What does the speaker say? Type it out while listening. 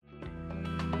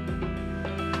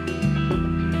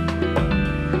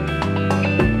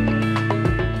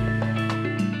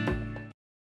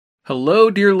Hello,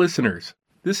 dear listeners.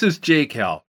 This is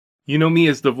J-Cal. You know me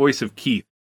as the voice of Keith.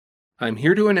 I'm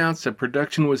here to announce that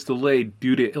production was delayed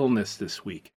due to illness this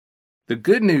week. The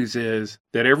good news is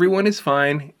that everyone is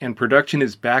fine and production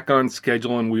is back on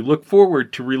schedule, and we look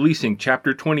forward to releasing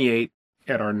Chapter 28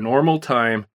 at our normal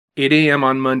time, 8 a.m.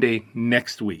 on Monday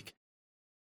next week.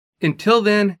 Until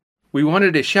then, we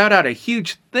wanted to shout out a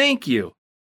huge thank you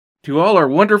to all our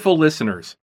wonderful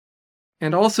listeners,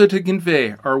 and also to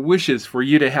convey our wishes for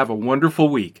you to have a wonderful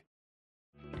week.